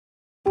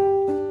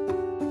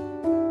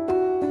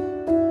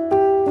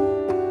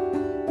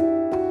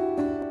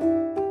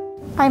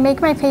I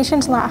make my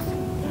patients laugh.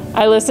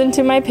 I listen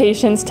to my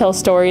patients tell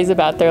stories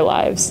about their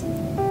lives.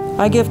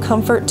 I give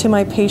comfort to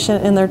my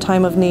patient in their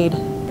time of need.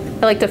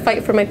 I like to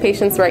fight for my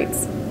patients'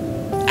 rights.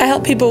 I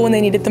help people when they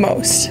need it the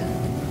most.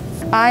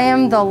 I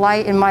am the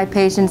light in my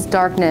patient's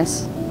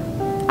darkness.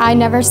 I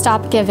never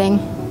stop giving.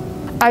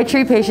 I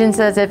treat patients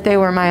as if they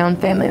were my own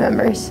family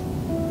members.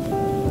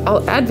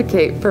 I'll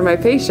advocate for my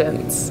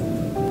patients.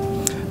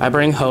 I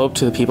bring hope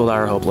to the people that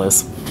are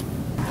hopeless.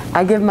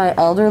 I give my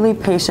elderly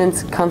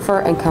patients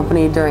comfort and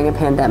company during a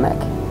pandemic.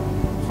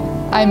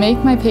 I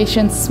make my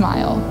patients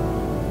smile.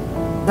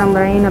 I'm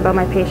learning about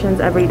my patients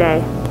every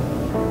day.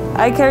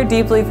 I care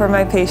deeply for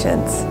my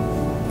patients.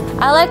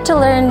 I like to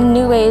learn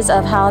new ways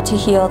of how to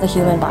heal the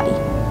human body.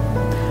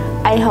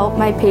 I help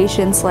my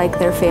patients like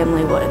their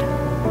family would.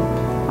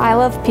 I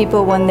love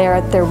people when they're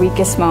at their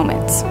weakest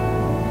moments.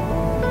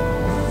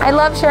 I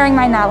love sharing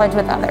my knowledge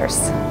with others.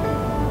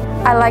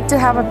 I like to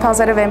have a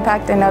positive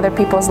impact in other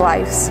people's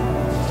lives.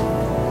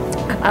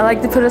 I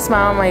like to put a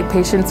smile on my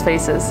patients'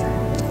 faces.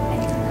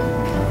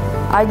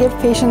 I give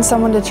patients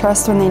someone to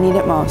trust when they need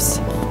it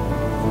most.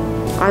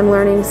 I'm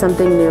learning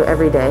something new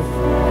every day.